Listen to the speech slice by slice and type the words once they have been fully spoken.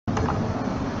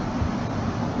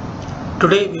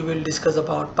Today we will discuss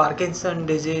about Parkinson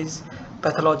disease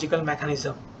pathological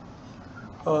mechanism.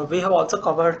 We have also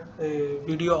covered a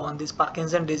video on this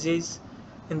Parkinson disease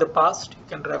in the past. You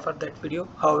can refer that video.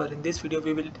 However, in this video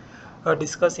we will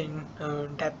discuss in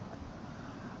depth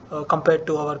compared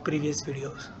to our previous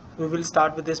videos. We will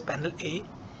start with this panel A.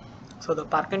 So the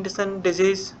Parkinson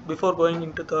disease, before going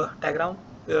into the diagram,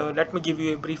 let me give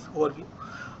you a brief overview.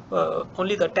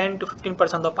 Only the 10 to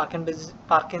 15% of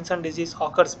Parkinson disease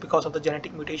occurs because of the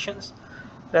genetic mutations.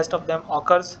 Rest of them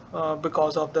occurs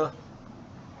because of the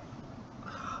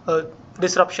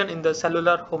disruption in the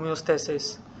cellular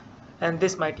homeostasis, and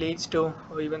this might lead to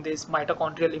even this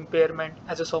mitochondrial impairment,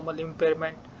 lysosomal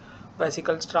impairment,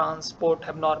 vesicle transport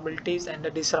abnormalities, and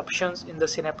the disruptions in the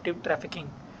synaptic trafficking,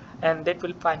 and that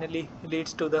will finally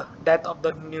leads to the death of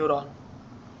the neuron.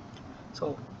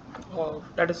 So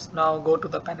let us now go to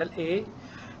the panel A,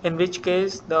 in which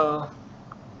case the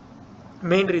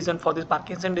main reason for this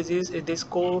Parkinson disease is this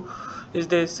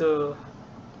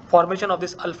formation of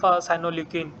this alpha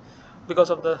synuclein because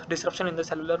of the disruption in the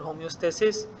cellular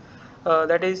homeostasis.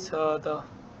 That is the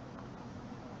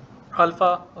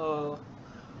alpha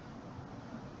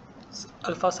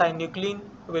synuclein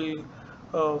will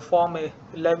form a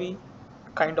levy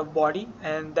kind of body,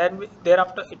 and then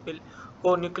thereafter it will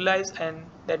go nucleize and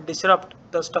then disrupt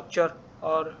the structure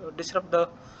or disrupt the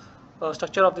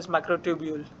structure of this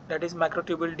microtubule, that is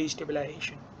microtubule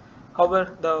destabilization.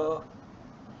 However, the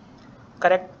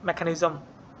correct mechanism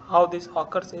how this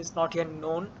occurs is not yet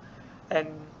known, and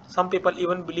some people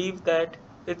even believe that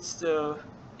it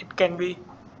can be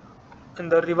in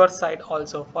the reverse side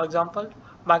also. For example,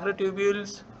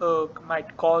 microtubules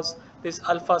might cause this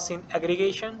alpha syn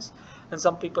aggregations, and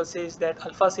some people says that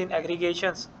alpha syn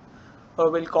aggregations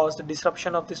will cause the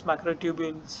disruption of these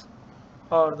microtubules,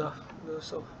 or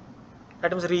so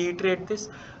let us reiterate this.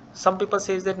 Some people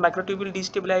says that microtubule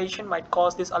destabilization might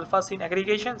cause this alpha syn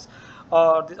aggregations,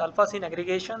 or this alpha syn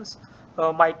aggregations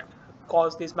might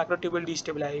cause this microtubule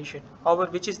destabilization. However,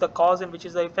 which is the cause and which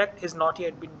is the effect is not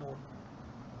yet been known,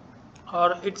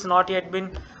 or it's not yet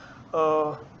been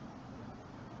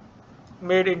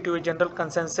made into a general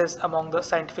consensus among the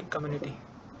scientific community.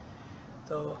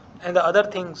 So, and the other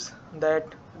things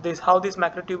that how this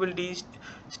microtubule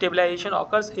destabilization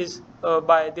occurs is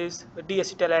by this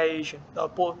deacetylation, the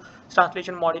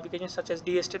post-translation modifications such as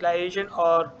deacetylation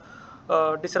or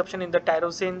disruption in the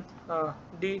tyrosine,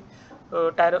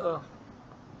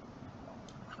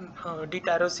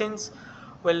 D-tyrosines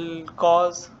will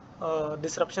cause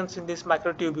disruptions in these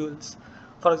microtubules.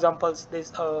 For example,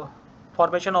 this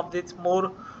formation of this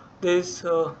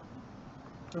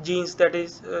genes, that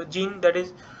is gene that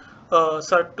is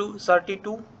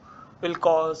SIRT2 will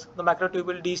cause the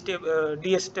microtubule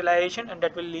deacetylation, and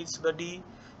that will lead to the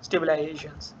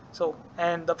destabilizations. So,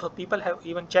 and the people have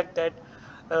even checked that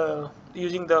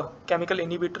using the chemical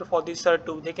inhibitor for this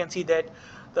SIRT2, they can see that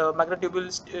the microtubule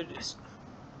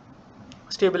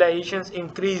stabilizations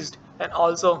increased, and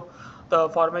also the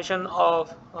formation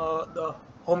of the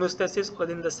homeostasis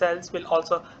within the cells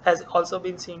has also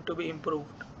been seen to be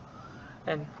improved.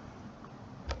 And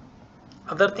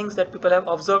other things that people have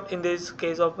observed in this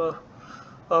case of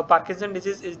Parkinson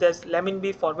disease is that lamin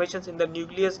B formations in the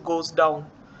nucleus goes down,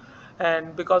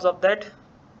 and because of that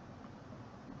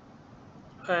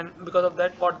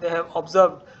what they have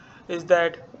observed is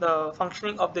that the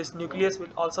functioning of this nucleus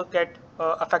will also get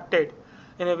affected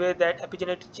in a way that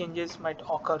epigenetic changes might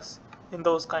occur in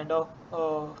those kind of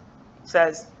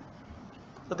cells.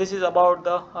 So this is about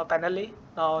the panel A.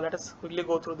 Now let us quickly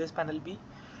go through this panel B.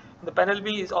 The panel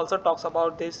B is also talks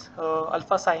about this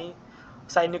alpha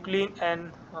synuclein,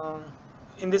 and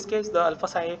in this case the alpha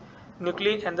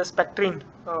synuclein and the spectrin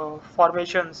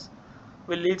formations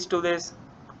will leads to this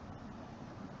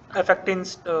affecting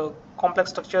complex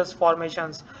structures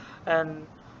formations, and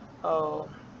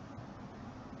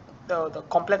the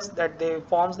complex that they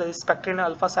forms, the spectrin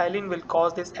alpha synuclein, will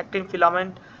cause this actin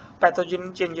filament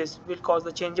pathogenic changes, will cause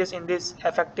the changes in this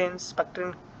F-actin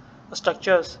spectrin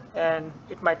structures, and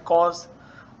it might cause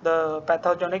the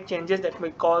pathogenic changes that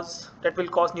will cause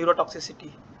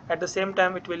neurotoxicity. At the same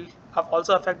time, it will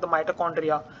also affect the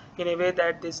mitochondria in a way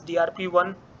that this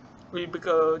DRP1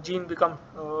 will gene become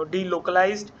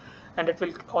delocalized, and it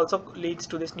will also leads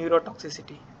to this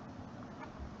neurotoxicity.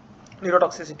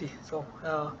 So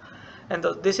and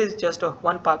this is just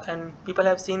one path, and people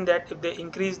have seen that if they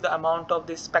increase the amount of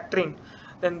this spectrin,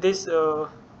 then this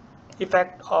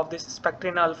effect of this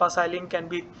spectrin alpha synuclein can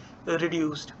be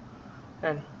reduced.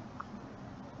 And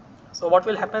so what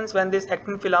will happen when this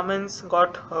actin filaments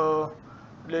got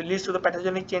leads to the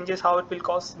pathogenic changes, how it will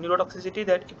cause neurotoxicity,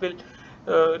 that it will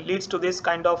leads to this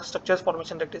kind of structures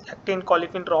formation, that is actin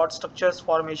collagen rod structures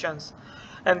formations.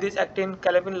 And these actin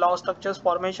collagen rod structures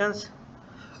formations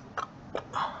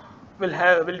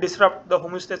will disrupt the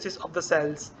homeostasis of the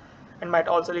cells and might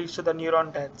also lead to the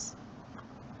neuron deaths.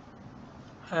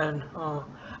 And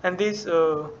these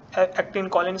actin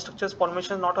collagen structures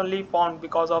formation not only formed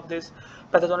because of this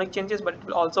pathogenic changes, but it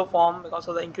will also form because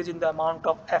of the increase in the amount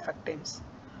of F-actins.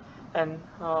 And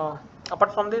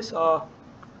apart from this,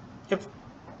 if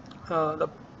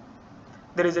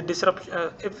there is a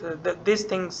disruption, if these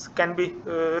things can be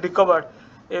recovered,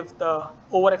 if the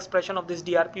overexpression of this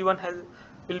DRP1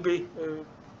 will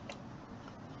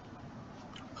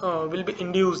be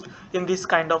induced in this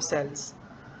kind of cells,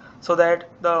 so that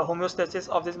the homeostasis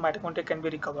of this mitochondria can be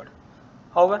recovered.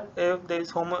 However, if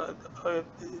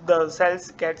the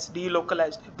cells gets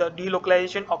delocalized, if the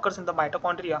delocalization occurs in the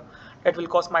mitochondria, that will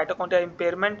cause mitochondria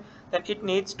impairment, then it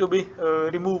needs to be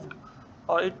removed,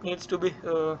 or it needs to be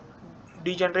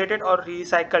degenerated or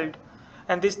recycled.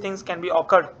 And these things can be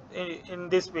occurred in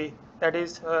this way, that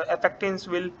is F-actins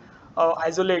will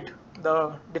isolate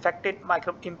the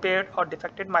impaired or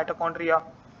defected mitochondria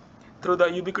through the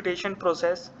ubiquitation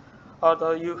process, or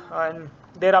and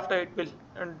thereafter it will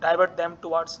divert them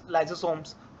towards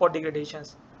lysosomes for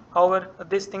degradations. However,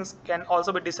 these things can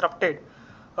also be disrupted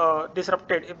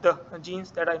if the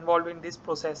genes that are involved in this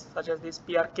process, such as this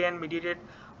PRKN mediated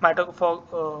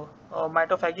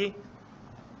mitophagy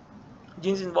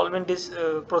genes involved in this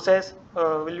process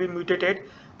will be mutated,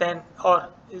 then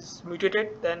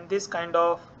this kind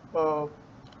of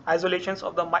isolations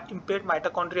of the impaired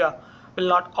mitochondria will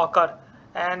not occur,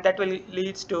 and that will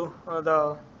leads to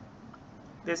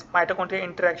this mitochondria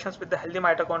interactions with the healthy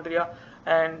mitochondria,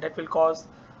 and that will cause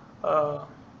that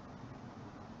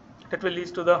will lead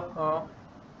to the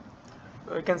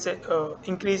we can say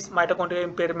increased mitochondria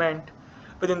impairment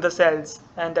within the cells,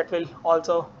 and that will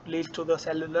also lead to the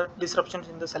cellular disruptions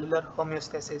in the cellular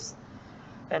homeostasis.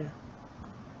 And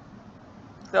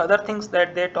the other things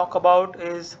that they talk about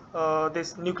is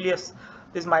this nucleus,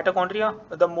 this mitochondria,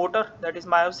 the motor, that is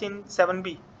myosin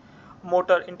 7b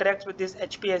motor interacts with this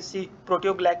HPSC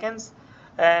proteoglycans,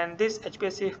 and this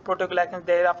HPSC proteoglycans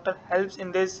thereafter helps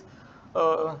in this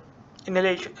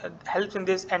inhalation, helps in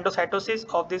this endocytosis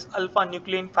of this alpha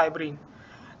nuclein fibrin,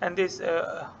 and this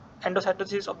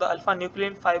endocytosis of the alpha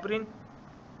nuclein fibrin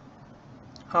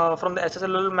from the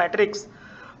extracellular matrix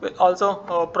will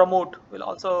also promote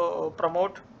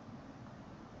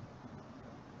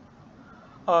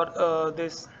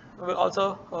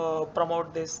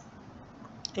this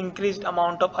increased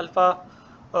amount of alpha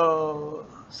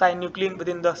synuclein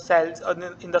within the cells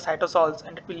in the cytosols,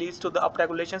 and it will lead to the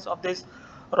upregulations of this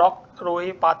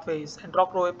ROCK-ROA pathways, and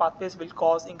ROCK-ROA pathways will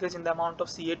cause increase in the amount of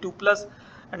Ca2+,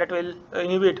 and that will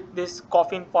inhibit this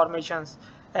coffin formations,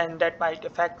 and that might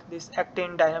affect this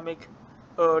actin dynamic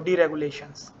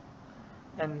deregulations.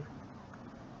 And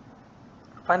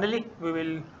finally, we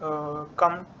will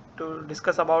come to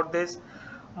discuss about this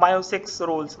Myo6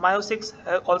 roles. Myo6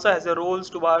 also has a roles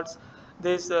towards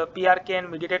this PRKN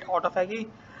mediated autophagy.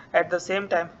 At the same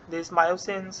time, these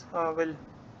myosins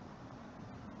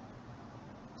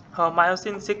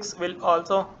myosin 6 will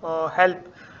also help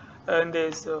in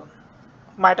this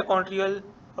mitochondrial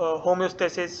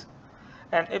homeostasis,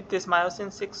 and if this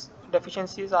myosin 6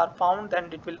 deficiencies are found,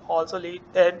 then it will also lead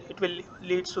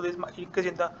to this increase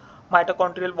in the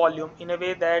mitochondrial volume, in a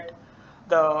way that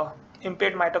the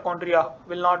impaired mitochondria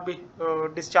will not be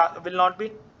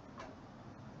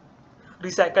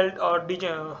recycled or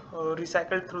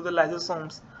recycled through the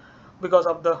lysosomes because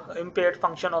of the impaired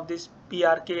function of this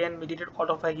PRKN mediated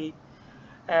autophagy,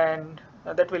 and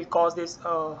that will cause this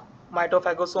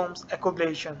mitophagosomes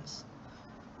accumulations.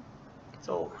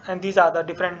 So, and these are the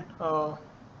different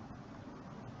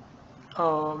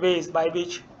ways by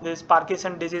which this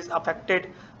Parkinson disease affected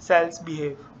cells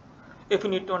behave. If you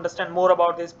need to understand more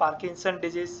about this Parkinson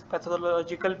disease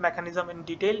pathological mechanism in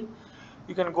detail,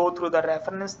 you can go through the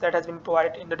reference that has been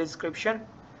provided in the description,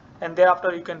 and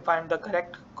thereafter you can find the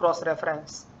correct cross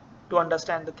reference to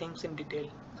understand the things in detail.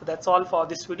 So that's all for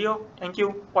this video. Thank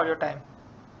you for your time.